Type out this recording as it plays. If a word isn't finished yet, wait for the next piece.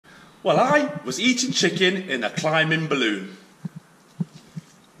Well, I was eating chicken in a climbing balloon.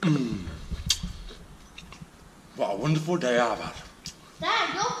 What a wonderful day I've had. Dad,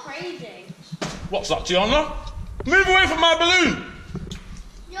 you're crazy. What's that, Tiana? Move away from my balloon!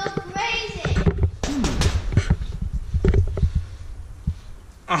 You're crazy.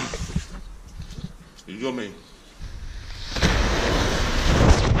 Yummy.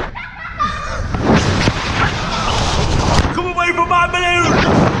 Come away from my balloon!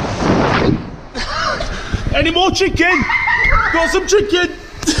 Any more chicken? Got some chicken?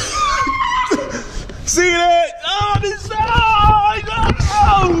 See it! Oh, this side!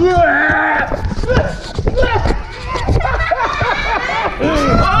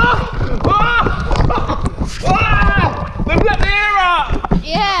 They've let the ear out!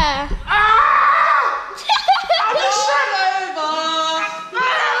 Yeah.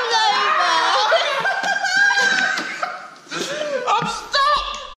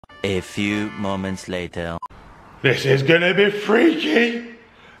 A few moments later. This is gonna be freaky.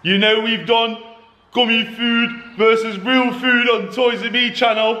 You know we've done gummy food versus real food on Toys and Me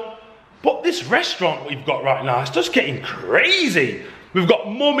channel. But this restaurant we've got right now, it's just getting crazy. We've got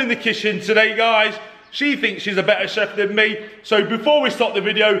Mum in the kitchen today, guys. She thinks she's a better chef than me. So before we start the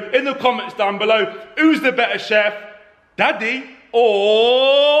video, in the comments down below, who's the better chef? Daddy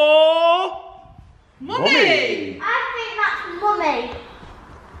or Mummy? I think that's Mummy.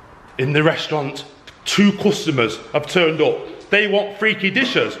 In the restaurant, 2 customers have turned up. They want freaky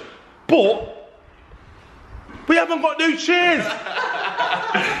dishes, but we haven't got no chairs.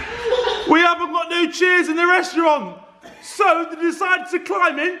 We haven't got no chairs in the restaurant. So they decided to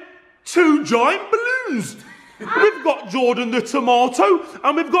climb in 2 giant balloons. We've got Jordon the tomato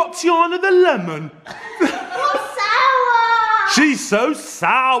and we've got Tiana the lemon. You're sour. She's so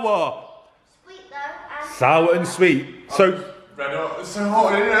sour. Sweet though. Sour and sweet. So, It's so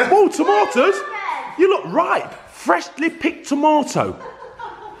hot, isn't it? oh, tomatoes. You look ripe. Freshly picked tomato.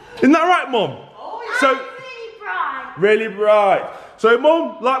 Isn't that right, Mum? Oh, So, really bright. really bright. So,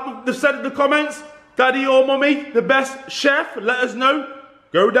 Mum, like they've said in the comments, Daddy or Mummy, the best chef, let us know.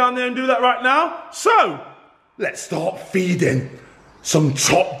 Go down there and do that right now. So, let's start feeding some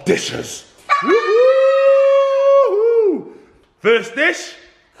top dishes. Woo-hoo! First dish,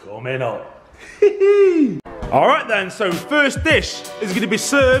 coming up. All right then, so first dish is going to be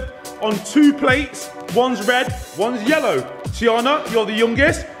served on 2 plates. One's red, one's yellow. Tiana, you're the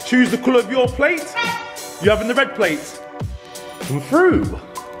youngest. Choose the colour of your plate. You're having the red plate. Come through.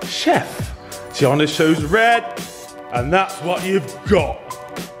 Chef. Tiana shows red, and that's what you've got.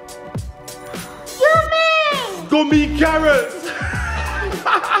 Yummy. Gummy carrots.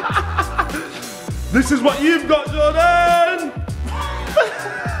 This is what you've got, Jordan.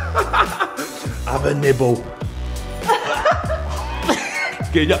 Have a nibble.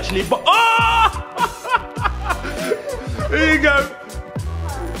 Can you actually... Oh! Here you go.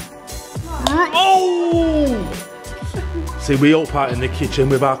 Oh! See, we all part in the kitchen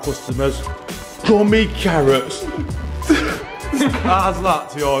with our customers. Gummy carrots. How's that,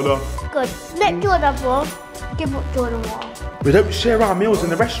 Tiana? Good. Let Jordan have one. Give up Jordan one. We don't share our meals in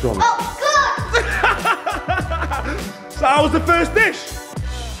the restaurant. Oh, good. So how was the first dish?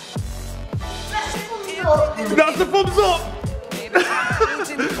 That's the thumbs up.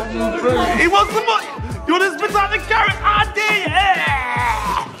 He wants the money. You want to spit out the carrot?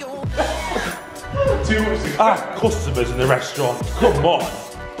 Our customers in the restaurant. Come on.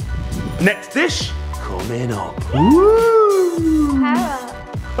 Next dish coming up. Woo.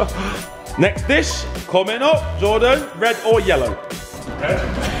 Next dish coming up. Jordan, red or yellow? Red.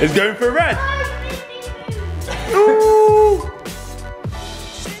 It's going for red. Ooh.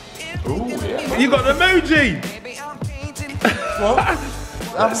 Ooh, yeah. You got an emoji. What?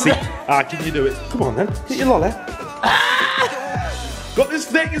 Let's see. Can you do it? Come on then. Hit your lolly. Got this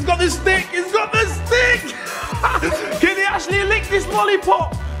stick. He's got this stick. He's got this stick. Can he actually lick this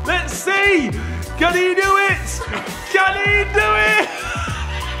lollipop? Let's see. Can he do it? Can he do it?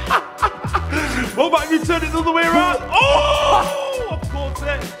 What about if you turn it the other way around? Oh! I've caught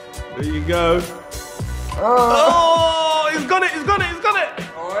it. There you go. Oh, he's got it, he's got it, he's got it.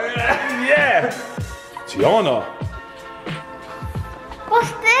 Oh, yeah. Yeah. Tiana.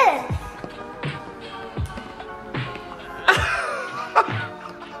 What's this?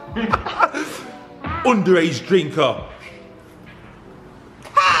 Underage drinker.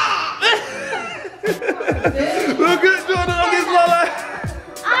 Look at Jordan on his lolly.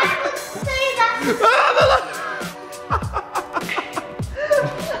 I would say that.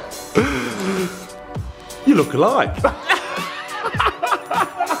 You look alike.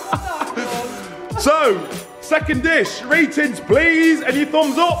 So, second dish, ratings please. Any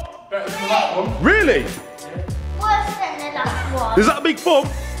thumbs up? Better than that one. Really? Worse than the last one. Is that a big thumb?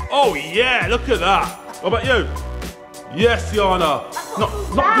 Oh yeah, look at that. What about you? Yes, Yana. Not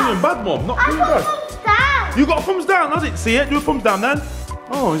doing bad, Mum. Not doing bad. Thumbs down. You got a thumbs down? I didn't see it. Do a thumbs down then.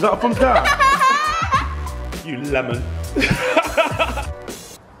 Oh, is that a thumbs down? You lemon.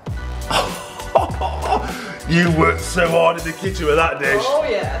 You worked so hard in the kitchen with that dish. Oh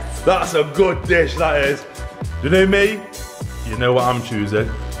yes. That's a good dish, that is. You know me? You know what I'm choosing?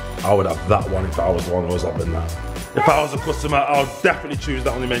 I would have that one if I was the one who was having that. If I was a customer, I'll definitely choose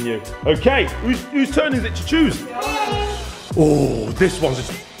that on the menu. Okay, whose turn is it to choose? Oh, this one's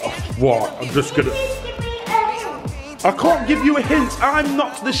just, what? I'm just gonna... Please give me a hint. I can't give you a hint. I'm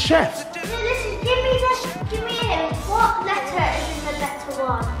not the chef. No, listen, give me a hint. What letter is in the letter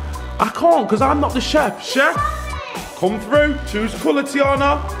one? I can't because I'm not the chef. Chef, come through. Choose colour,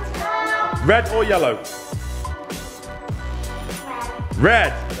 Tiana. Red or yellow?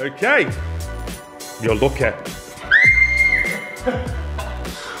 Red. Okay. You're lucky.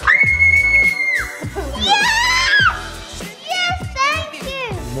 Yes, thank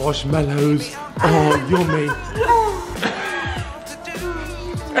you. Marshmallows. Oh, yummy.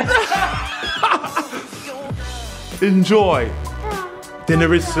 Enjoy.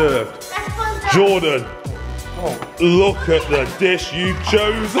 Dinner is served. Jordon, look at the dish you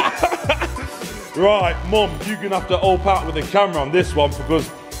chose. Right, Mum, you're going to have to help out with the camera on this one because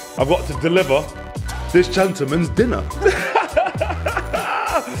I've got to deliver this gentleman's dinner.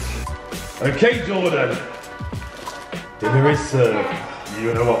 Okay, Jordon. Dinner is served.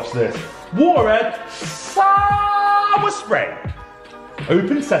 You're going to watch this. Warhead sour spray.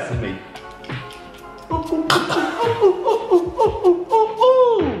 Open sesame.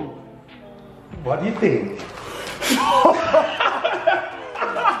 What do you think?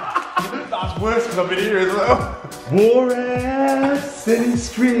 That's worse because I've been here as well. Warheads silly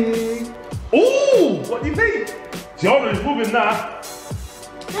string. Ooh, what do you think? Tiana's moving now.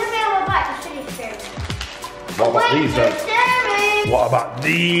 Let me have a bite of silly string. What about Wait these for then? stirring. What about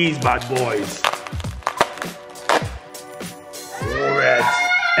these bad boys? Warheads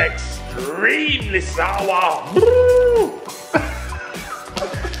extremely sour. Woo!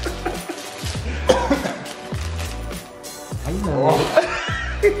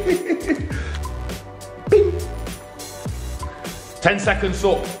 10 seconds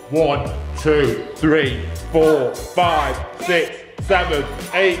up. 1, 2, 3, 4, 5, 6, 7,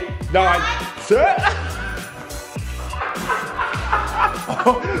 8, 9, 10.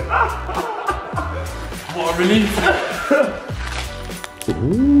 What a relief.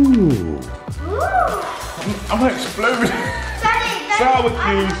 Ooh. I'm exploding. Daddy, Sour I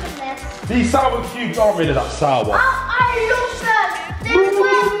cubes. opened this. These sour cubes aren't really that sour. I love them.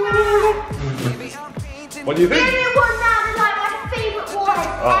 They're What do you the think? only one now is like my favourite one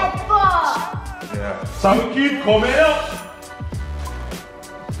ever. Yeah. Sour cube coming up.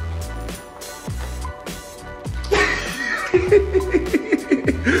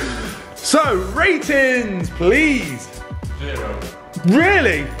 So, ratings, please. 0.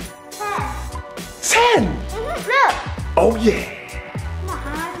 Really? 10? Look. Oh yeah. My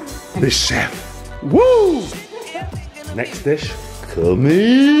hand. The chef. Woo! Next dish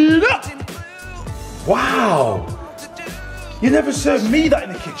coming up. Wow. You never served me that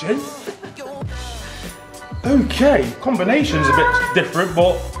in the kitchen. Okay, combination's a bit different,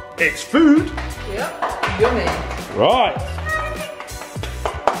 but it's food. Yep. Yummy. Right.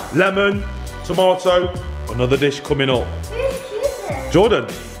 Lemon, tomato, another dish coming up. Who's choosing? Jordon,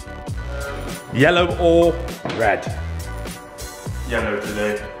 yellow or red? Yellow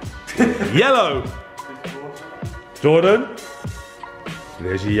today. Yellow. Jordon,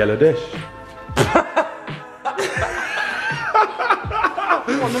 there's your yellow dish.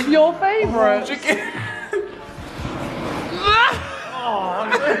 One of your favourites. Look at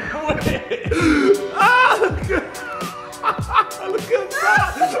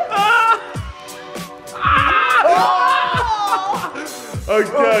that.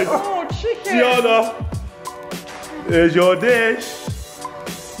 Okay, Oh, chicken. Tiana, there's your dish.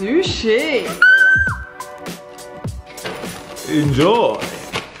 Sushi. Enjoy.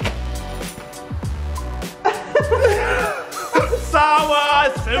 Sour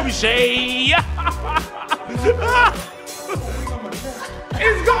sushi.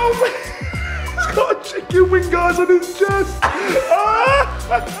 He's got a chicken wing, guys, on his chest.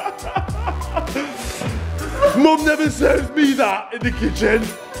 Mum never serves me that in the kitchen.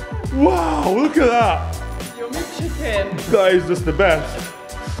 Wow, look at that. Yummy chicken. That is just the best.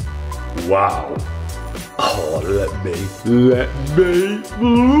 Wow. Oh, let me.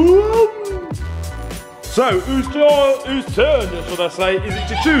 So, whose turn, should I say, is it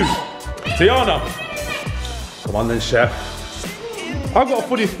to choose? Tiana. Come on then, chef. I've got a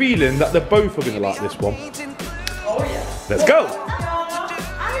funny feeling that they're both are going to like this one. Oh yeah. Let's go.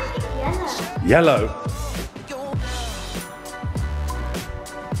 Yellow. Yellow.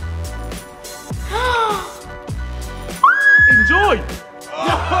 Enjoy.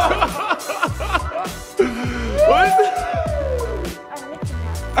 What?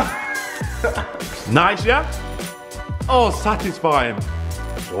 Nice, yeah? Oh, satisfying.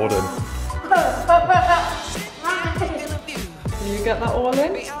 Jordon. Can you get that all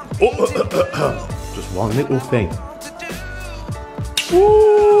in? Oh, just one little thing.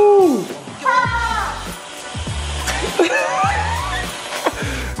 Woo!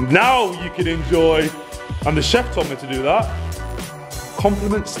 Now you can enjoy, and the chef told me to do that.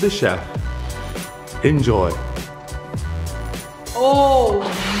 Compliments to the chef. Enjoy. Oh,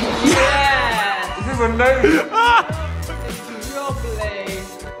 yeah! This is a no. Lovely.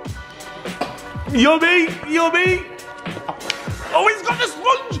 Yummy, yummy. Oh, he's got the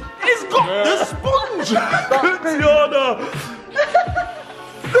sponge. He's got the sponge. Tiana.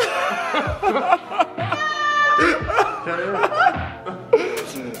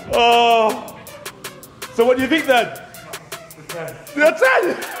 Oh. So what do you think then? The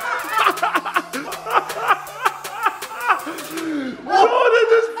 10. Jordon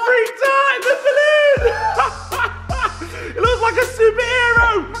just freaked out in the balloon. It looks like a superhero.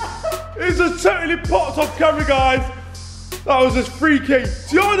 It's just totally popped off camera, guys. That was just freaky.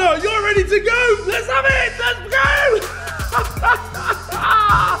 Tiana, you're ready to go. Let's have it. Let's go.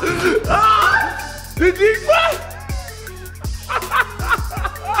 Did you?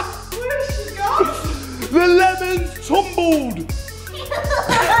 Where's she gone? The lemons tumbled.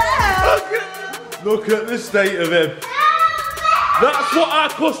 Look at the state of him. That's what our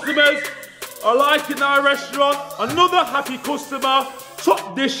customers are like in our restaurant. Another happy customer.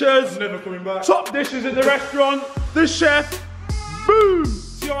 Top dishes. Never coming back. Top dishes in the restaurant. The chef. Boom.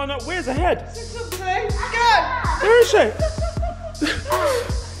 Tiana, where's her head? Where is she?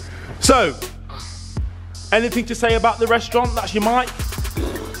 So, anything to say about the restaurant? That's your mic.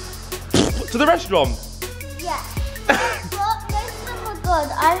 To the restaurant. Yeah. But most of them were good.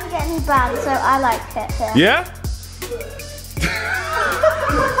 I didn't get any bad, so I liked it here. Yeah?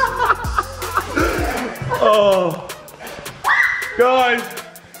 Oh. Guys,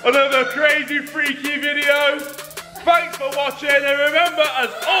 another crazy, freaky video. Thanks for watching, and remember, as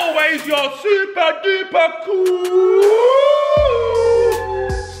always, you're super duper cool.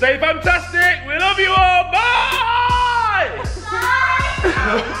 Stay fantastic. We love you all. Bye.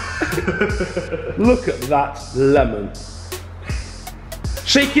 Bye. Look at that lemon.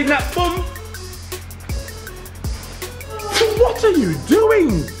 Shaking that bum. What are you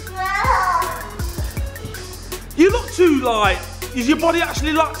doing? You look too like, is your body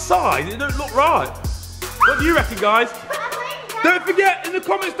actually like size? It don't look right. What do you reckon, guys? Don't forget in the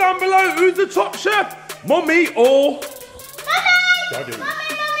comments down below, who's the top chef? Mummy or Daddy?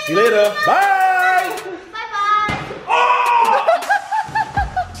 See you later. Bye. Bye-bye. Oh!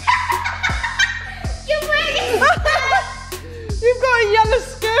 You've got a yellow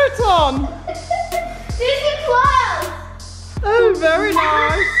skirt on. These are clothes. Oh, very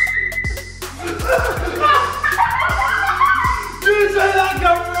nice.